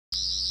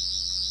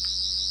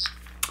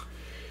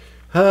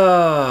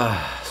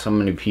So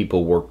many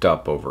people worked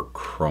up over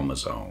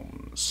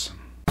chromosomes.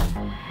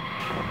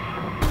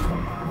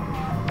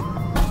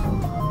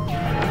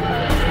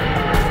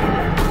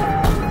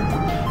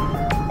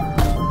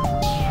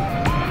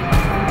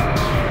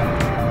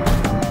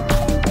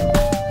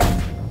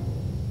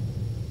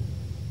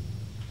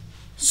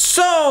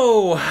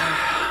 So,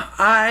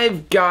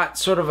 I've got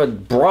sort of a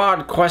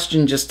broad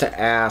question just to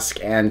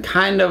ask, and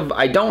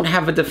I don't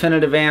have a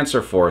definitive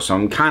answer for, so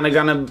I'm kind of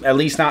gonna, at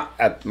least not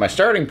at my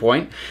starting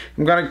point,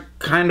 I'm gonna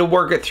kind of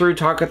work it through,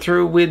 talk it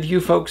through with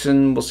you folks,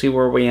 and we'll see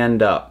where we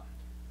end up.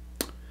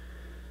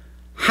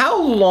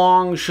 How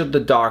long should the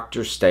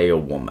Doctor stay a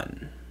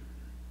woman?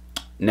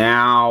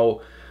 Now,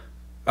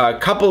 a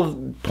couple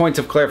of points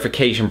of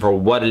clarification for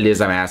what it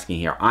is I'm asking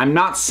here. I'm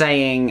not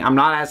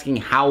asking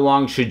how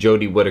long should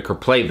Jodie Whittaker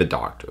play the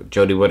Doctor.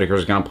 Jodie Whittaker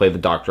is going to play the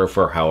Doctor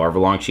for however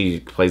long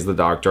she plays the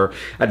Doctor.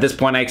 At this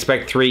point, I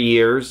expect 3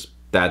 years.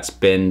 That's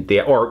been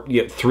or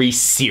 3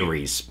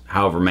 series,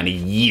 however many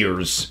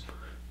years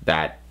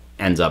that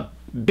ends up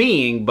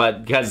being,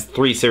 but because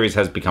 3 series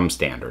has become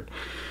standard.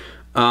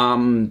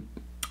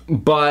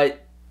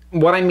 But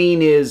what I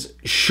mean is,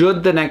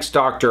 should the next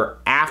Doctor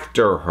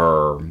after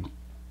her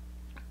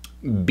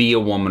be a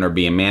woman or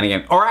be a man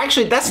again? Or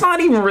actually, that's not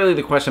even really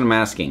the question I'm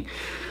asking.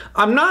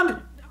 I'm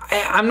not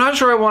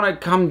sure I want to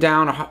come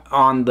down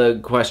on the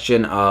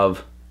question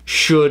of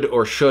should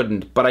or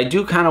shouldn't, but I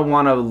do kind of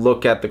want to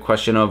look at the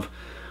question of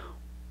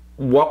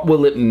what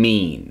will it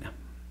mean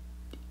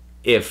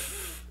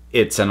if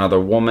it's another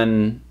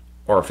woman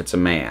or if it's a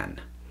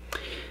man.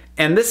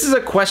 And this is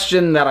a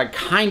question that I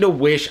kind of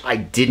wish I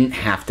didn't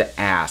have to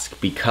ask,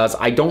 because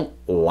I don't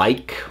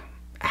like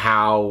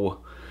how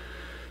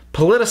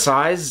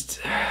politicized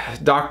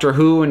Doctor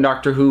Who and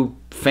Doctor Who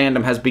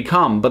fandom has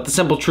become. But the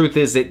simple truth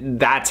is that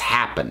that's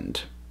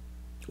happened.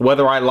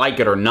 Whether I like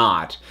it or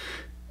not,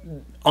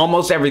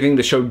 almost everything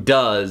the show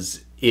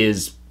does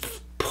is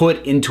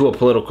put into a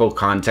political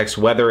context,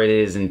 whether it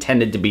is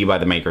intended to be by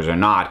the makers or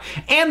not.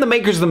 And the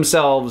makers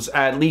themselves,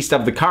 at least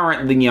of the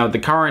current,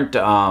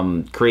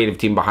 creative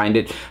team behind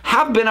it,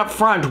 have been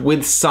upfront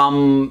with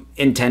some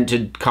intent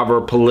to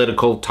cover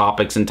political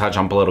topics and touch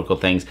on political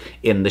things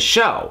in the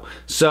show.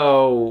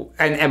 So,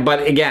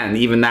 but again,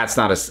 even that's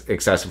not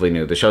excessively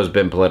new. The show's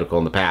been political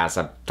in the past.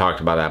 I've talked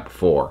about that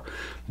before.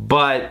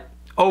 But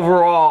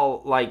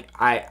overall, like,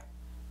 I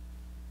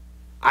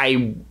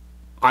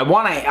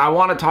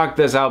want to talk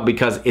this out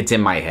because it's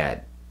in my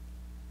head.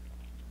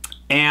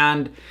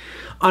 And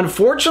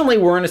unfortunately,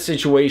 we're in a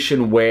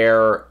situation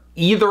where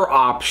either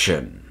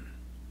option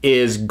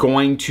is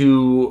going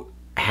to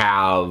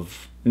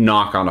have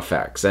knock-on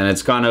effects, and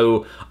it's going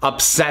to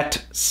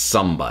upset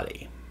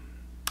somebody.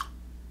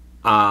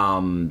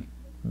 But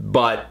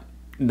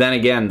then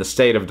again, the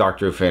state of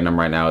Doctor Who fandom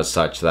right now is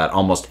such that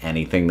almost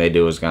anything they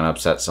do is going to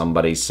upset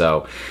somebody.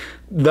 So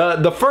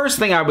the first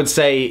thing I would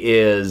say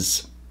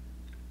is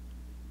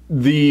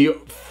the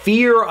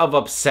fear of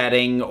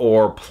upsetting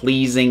or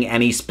pleasing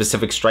any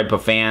specific stripe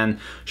of fan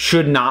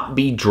should not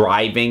be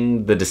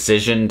driving the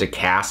decision to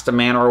cast a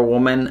man or a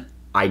woman,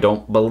 I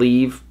don't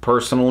believe,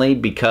 personally,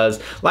 because,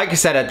 like I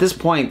said, at this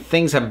point,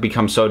 things have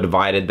become so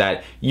divided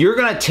that you're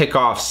going to tick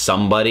off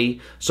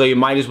somebody, so you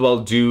might as well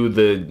do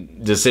the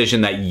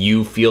decision that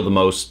you feel the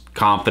most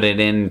confident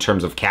in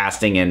terms of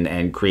casting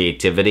and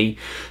creativity,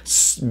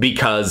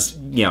 because,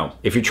 you know,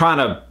 if you're trying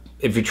to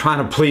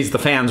please the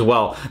fans,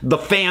 well, the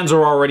fans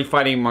are already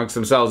fighting amongst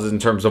themselves in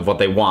terms of what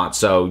they want,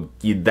 so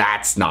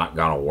that's not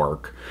gonna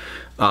work.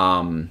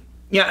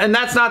 Yeah, and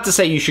that's not to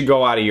say you should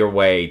go out of your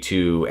way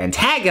to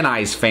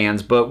antagonize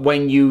fans, but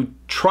when you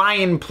try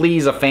and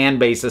please a fan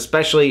base,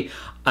 especially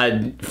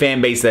a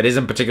fan base that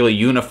isn't particularly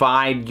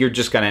unified, you're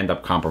just gonna end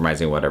up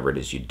compromising whatever it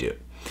is you do.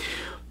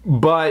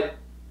 But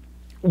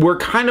we're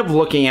kind of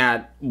looking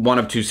at one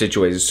of two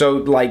situations. So,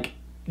 like,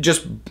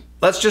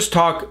 let's just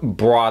talk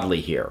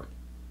broadly here.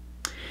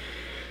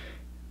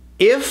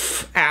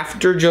 If,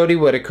 after Jodie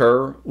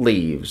Whittaker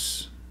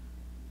leaves,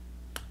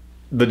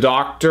 the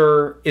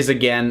Doctor is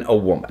again a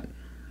woman,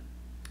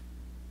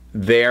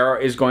 there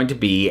is going to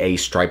be a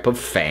stripe of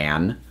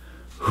fan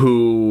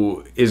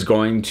who is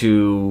going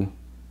to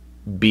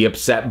be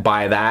upset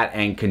by that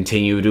and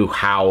continue to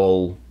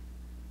howl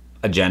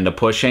agenda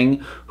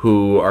pushing,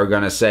 who are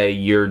going to say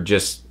you're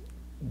just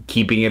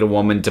keeping it a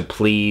woman to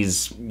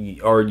please,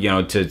 or, you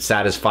know, to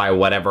satisfy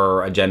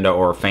whatever agenda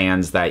or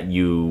fans that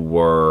you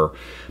were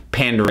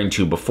pandering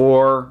to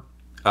before,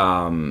 so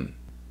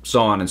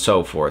on and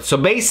so forth. So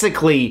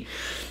basically,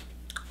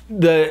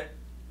 if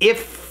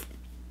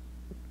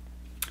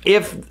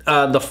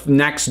the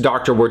next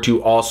Doctor were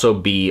to also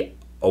be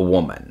a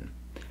woman,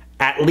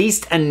 at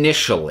least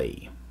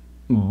initially,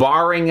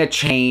 barring a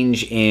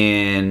change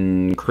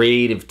in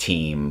creative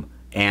team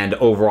and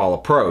overall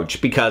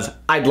approach, because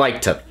I'd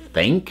like to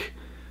think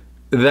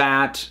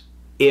that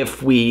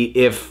if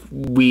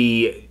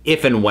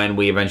and when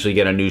we eventually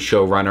get a new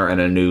showrunner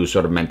and a new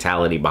sort of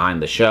mentality behind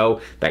the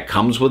show that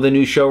comes with a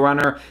new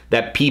showrunner,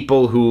 that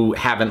people who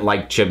haven't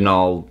liked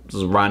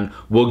Chibnall's run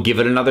will give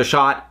it another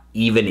shot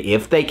even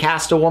if they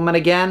cast a woman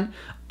again.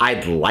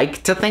 I'd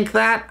like to think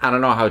that. I don't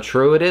know how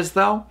true it is,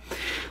 though.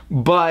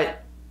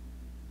 But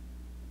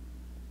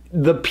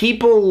the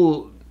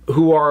people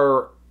who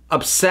are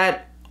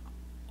upset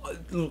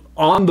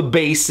on the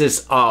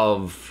basis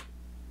of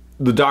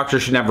the Doctor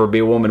should never be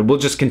a woman will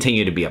just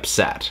continue to be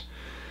upset.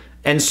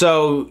 And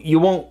so you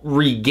won't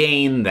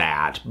regain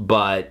that,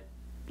 but,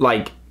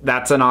 like,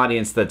 that's an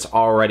audience that's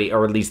already,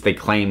 or at least they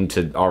claim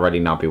to already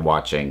not be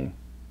watching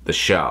the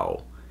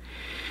show.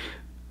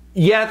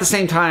 Yet at the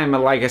same time,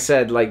 like I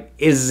said, like,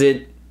 is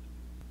it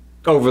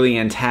overly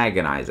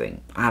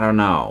antagonizing? I don't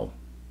know.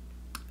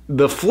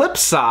 The flip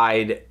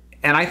side,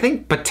 and I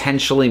think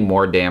potentially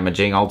more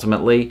damaging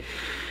ultimately,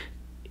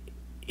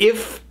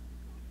 if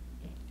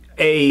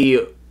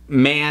a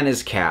man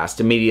is cast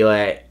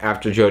immediately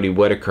after Jodie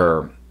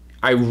Whittaker,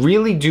 I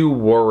really do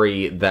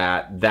worry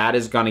that that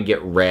is going to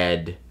get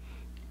read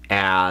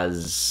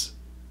as,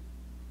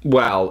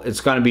 well, it's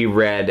going to be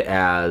read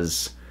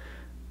as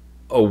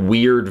a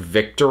weird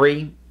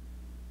victory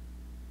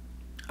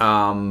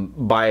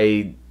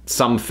by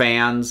some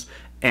fans,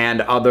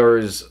 and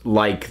others,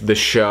 like the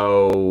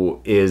show,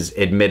 is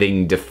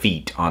admitting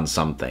defeat on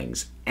some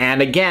things.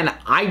 And again,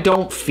 I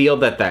don't feel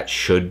that that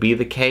should be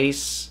the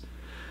case,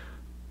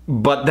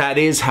 but that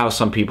is how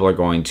some people are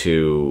going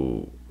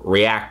to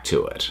react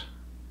to it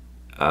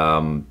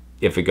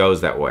if it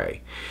goes that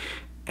way.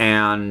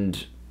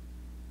 And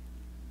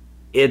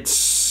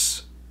it's...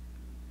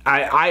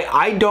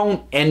 I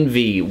don't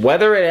envy,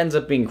 whether it ends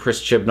up being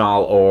Chris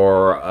Chibnall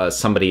or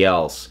somebody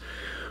else,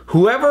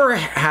 whoever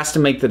has to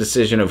make the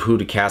decision of who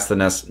to cast the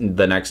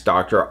next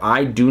Doctor,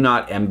 I do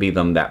not envy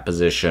them that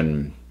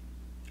position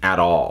at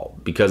all,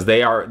 because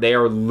they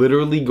are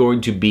literally going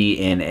to be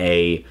in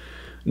a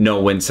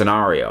no-win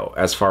scenario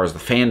as far as the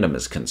fandom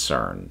is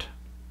concerned,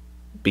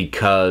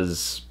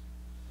 because,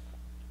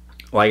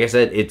 like I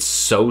said, it's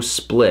so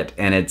split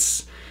and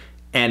it's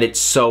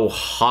so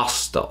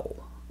hostile.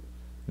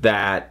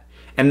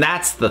 And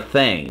that's the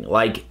thing.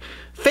 Like,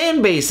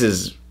 fan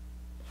bases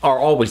are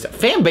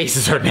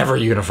never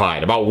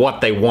unified about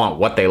what they want,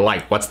 what they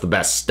like, what's the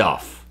best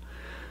stuff.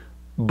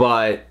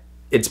 But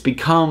it's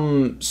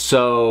become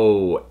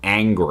so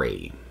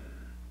angry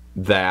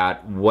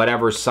that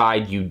whatever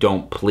side you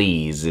don't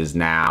please is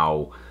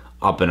now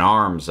up in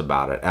arms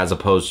about it, as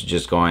opposed to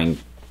just going,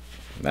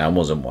 that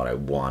wasn't what I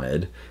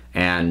wanted,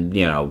 and,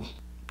 you know,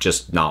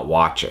 just not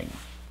watching.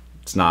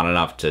 It's not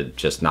enough to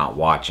just not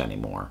watch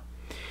anymore.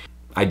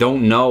 I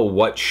don't know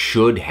what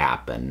should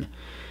happen,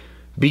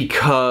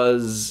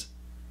 because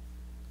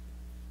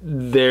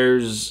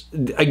there's,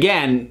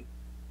 again,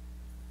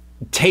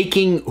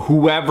 taking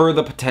whoever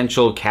the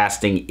potential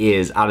casting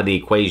is out of the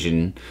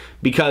equation,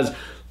 because,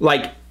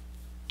 like,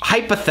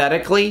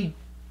 hypothetically,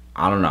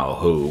 I don't know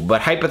who,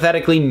 but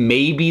hypothetically,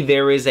 maybe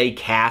there is a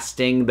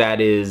casting that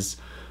is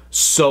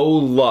so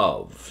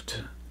loved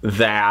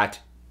that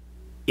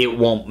it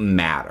won't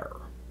matter.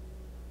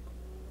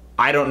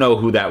 I don't know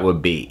who that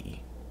would be.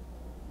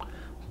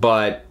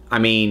 But, I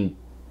mean,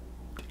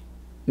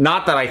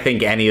 not that I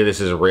think any of this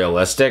is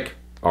realistic,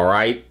 all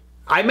right?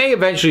 I may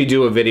eventually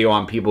do a video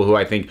on people who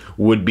I think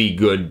would be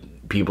good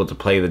people to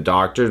play the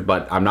Doctors,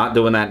 but I'm not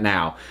doing that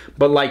now.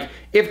 But, like,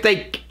 if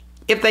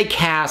they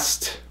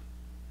cast,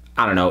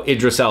 I don't know,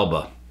 Idris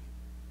Elba,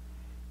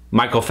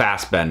 Michael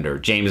Fassbender,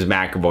 James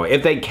McAvoy,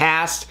 if they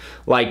cast,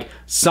 like,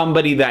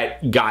 somebody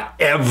that got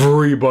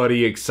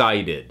everybody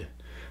excited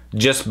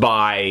just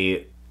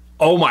by,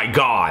 oh my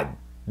God,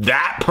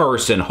 that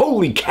person,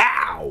 holy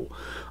cow.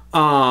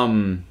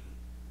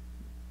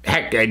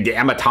 Heck,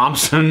 Emma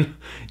Thompson,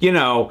 you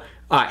know,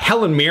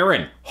 Helen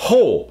Mirren,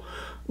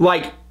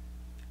 like,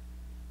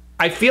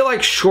 I feel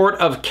like short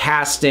of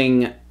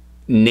casting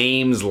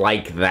names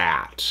like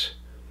that,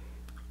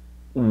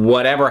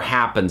 whatever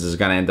happens is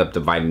going to end up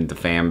dividing the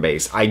fan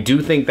base. I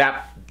do think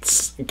that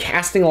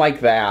casting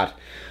like that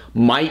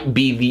might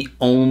be the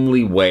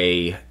only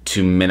way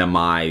to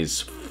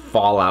minimize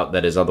fallout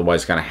that is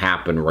otherwise going to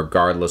happen,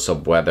 regardless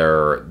of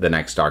whether the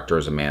next Doctor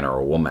is a man or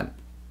a woman.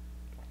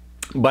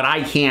 But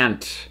I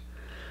can't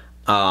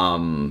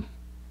hold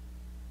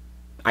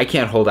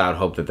out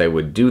hope that they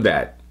would do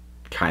that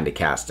kind of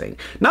casting.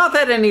 Not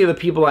that any of the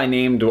people I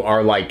named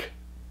are, like,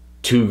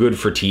 too good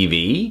for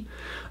TV,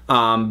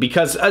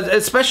 because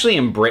especially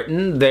in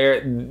Britain,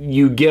 there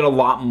you get a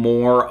lot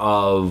more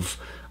of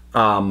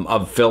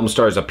film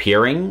stars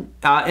appearing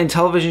in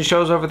television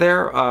shows over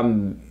there.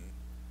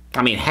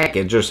 I mean, heck,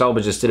 Idris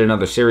Elba just did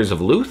another series of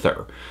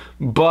Luther.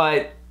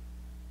 But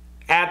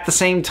at the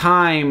same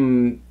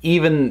time,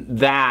 even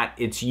that,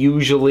 it's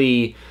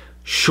usually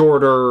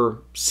shorter,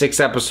 6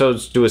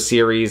 episodes to a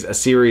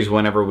series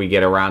whenever we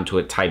get around to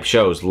it type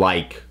shows,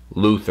 like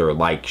Luther,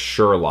 like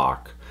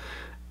Sherlock.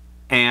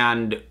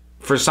 And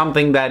for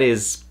something that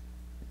is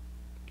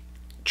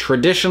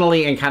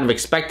traditionally and kind of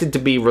expected to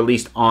be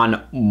released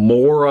on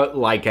more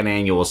like an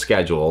annual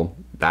schedule,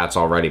 that's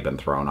already been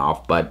thrown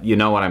off, but you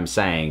know what I'm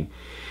saying.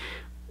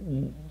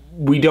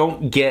 We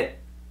don't get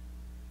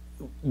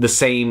the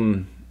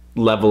same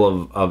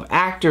level of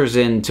actors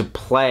in to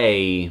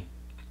play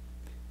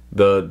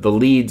the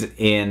leads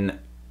in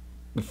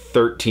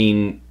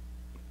 13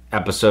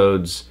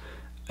 episodes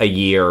a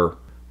year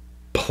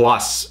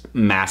plus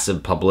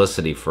massive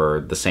publicity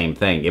for the same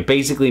thing. It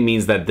basically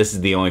means that this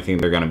is the only thing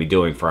they're going to be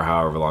doing for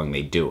however long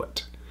they do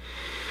it.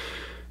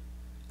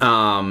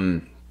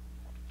 And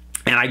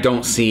I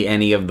don't see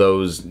any of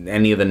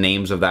the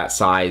names of that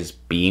size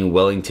being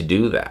willing to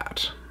do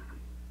that.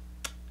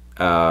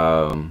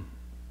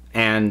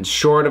 And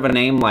short of a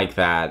name like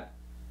that,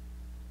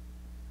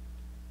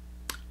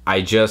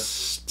 I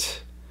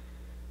just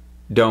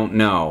don't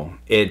know.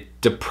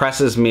 It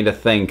depresses me to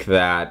think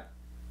that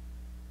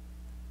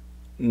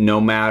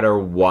no matter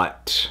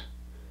what,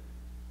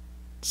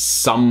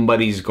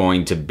 somebody's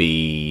going to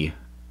be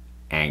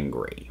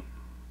angry.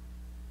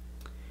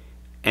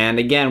 And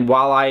again,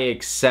 while I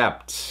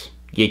accept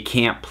you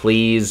can't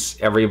please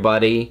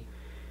everybody,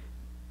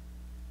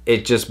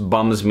 it just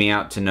bums me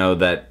out to know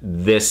that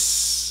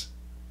this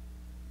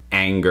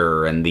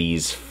anger and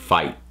these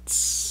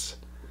fights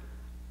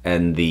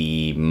and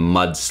the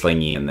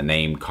mudslinging and the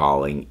name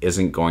calling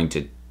isn't going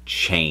to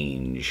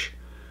change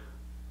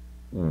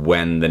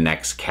when the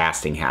next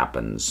casting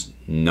happens.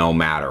 No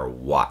matter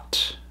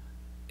what,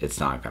 it's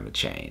not going to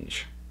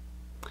change.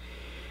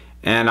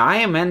 And I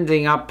am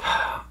ending up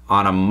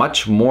on a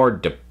much more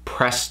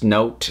depressed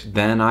note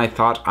than I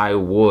thought I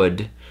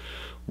would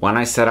when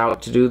I set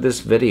out to do this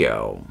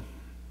video.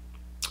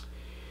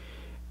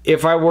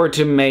 If I were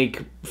to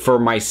make for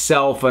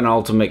myself an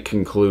ultimate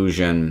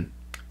conclusion,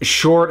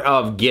 short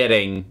of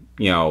getting,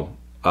 you know,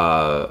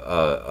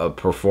 a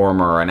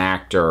performer, an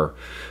actor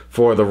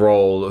for the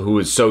role who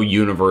is so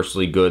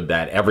universally good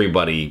that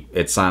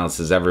it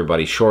silences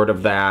everybody, short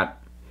of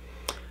that,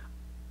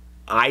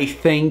 I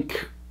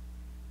think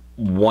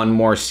one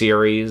more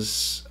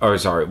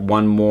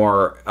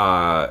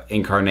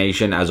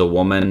incarnation as a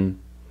woman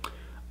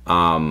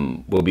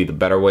will be the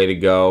better way to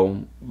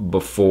go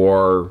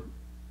before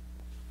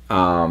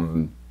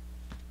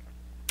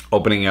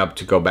opening up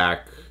to go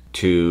back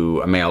to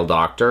a male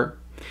doctor.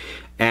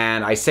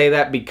 And I say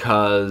that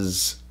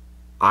because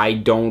I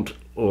don't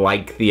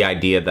like the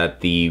idea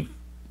that the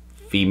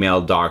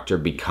female doctor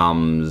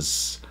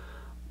becomes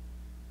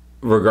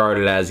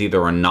regarded as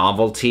either a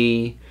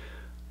novelty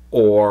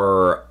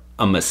or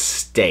a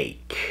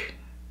mistake.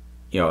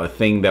 You know, a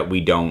thing that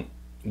we're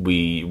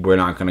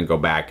not going to go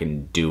back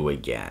and do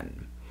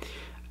again.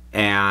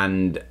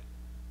 And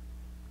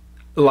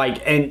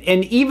like, and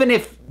even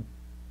if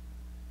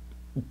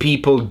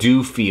people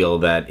do feel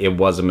that it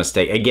was a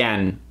mistake,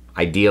 again,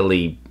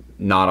 ideally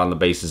not on the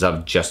basis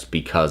of just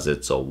because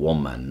it's a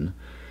woman,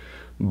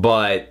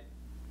 but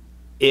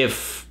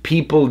if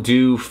people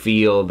do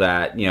feel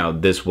that, you know,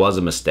 this was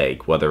a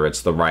mistake, whether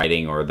it's the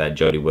writing or that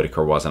Jodie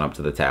Whittaker wasn't up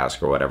to the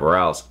task or whatever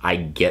else, I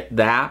get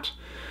that,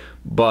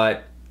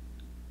 but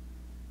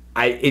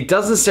it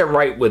doesn't sit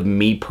right with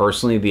me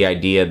personally, the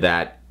idea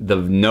that the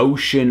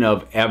notion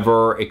of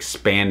ever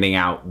expanding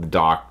out the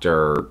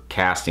Doctor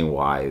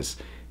casting-wise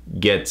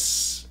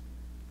gets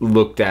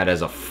looked at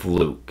as a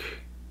fluke.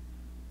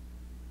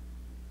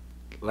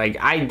 Like,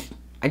 I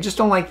just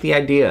don't like the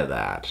idea of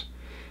that.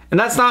 And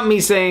that's not me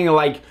saying,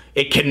 like,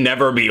 it can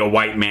never be a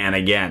white man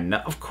again. No,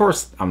 of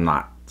course I'm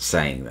not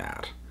saying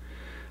that.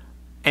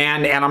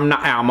 And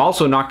I'm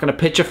also not going to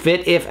pitch a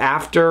fit if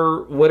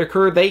after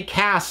Whittaker they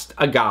cast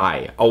a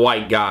guy, a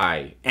white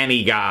guy,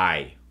 any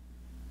guy.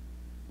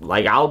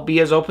 Like, I'll be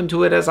as open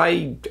to it as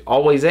I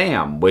always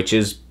am, which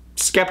is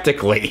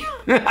skeptically,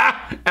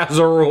 as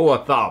a rule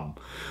of thumb.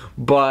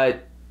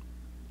 But,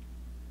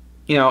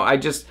 you know,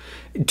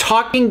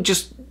 talking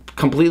just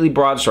completely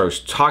broad strokes,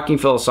 talking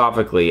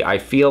philosophically, I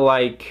feel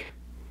like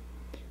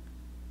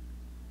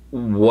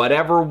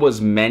whatever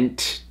was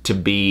meant to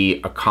be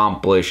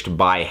accomplished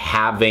by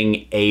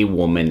having a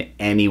woman,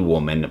 any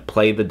woman,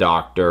 play the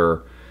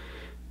Doctor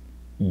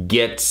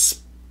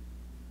gets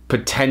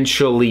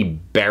potentially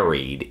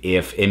buried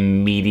if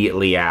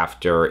immediately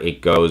after it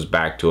goes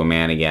back to a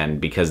man again,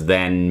 because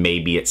then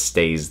maybe it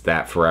stays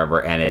that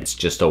forever and it's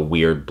just a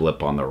weird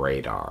blip on the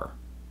radar.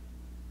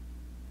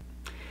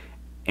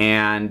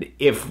 And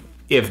if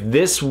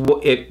this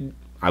was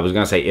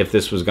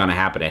going to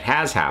happen, it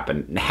has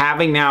happened.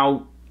 Having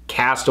now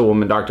cast a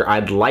woman Doctor,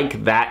 I'd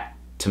like that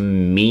to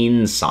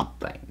mean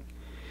something.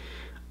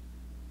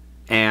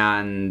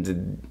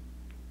 And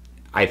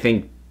I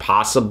think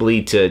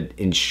possibly to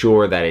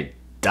ensure that it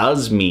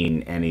does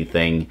mean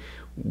anything,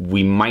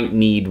 we might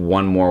need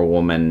one more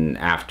woman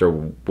after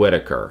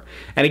Whittaker.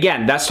 And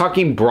again, that's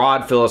talking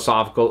broad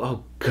philosophical.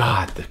 Oh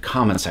God, the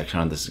comment section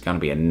on this is going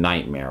to be a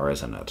nightmare,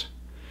 isn't it?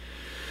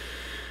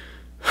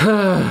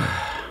 Don't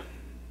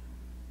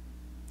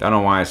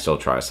know why I still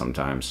try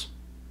sometimes.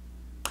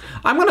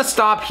 I'm going to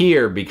stop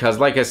here because,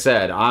 like I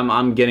said,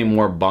 I'm getting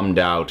more bummed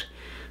out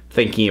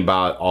thinking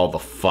about all the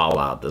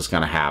fallout that's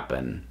going to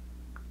happen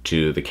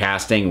to the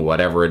casting,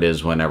 whatever it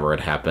is, whenever it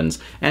happens,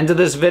 and to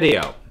this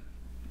video,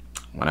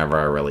 whenever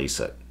I release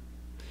it.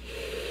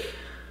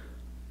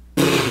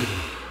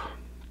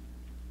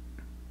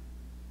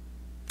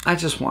 I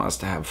just want us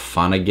to have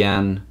fun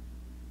again.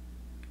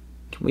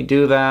 Can we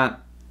do that?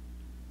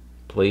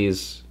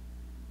 Please.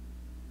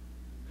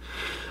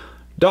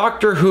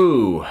 Doctor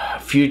Who,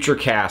 future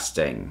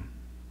casting.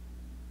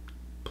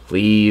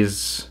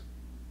 Please,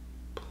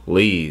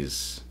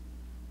 please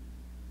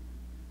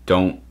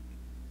don't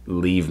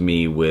leave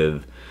me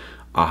with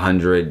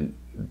 100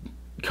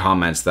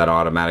 comments that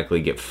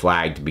automatically get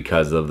flagged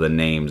because of the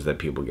names that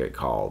people get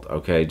called.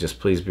 Okay, just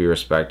please be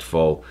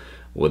respectful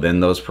within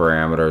those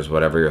parameters.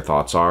 Whatever your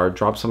thoughts are,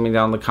 drop something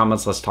down in the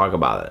comments. Let's talk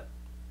about it.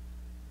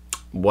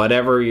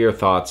 Whatever your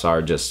thoughts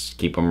are, just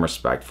keep them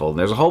respectful.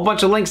 There's a whole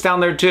bunch of links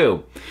down there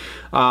too.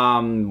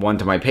 One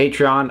to my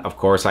Patreon. Of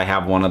course, I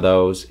have one of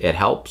those. It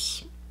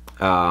helps.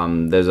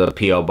 There's a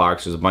P.O.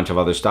 box. There's a bunch of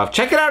other stuff.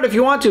 Check it out if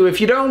you want to. If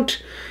you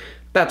don't,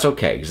 that's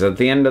okay. Because at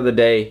the end of the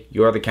day,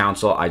 you're the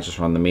council. I just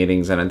run the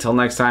meetings. And until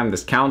next time,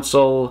 this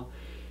council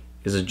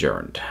is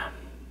adjourned.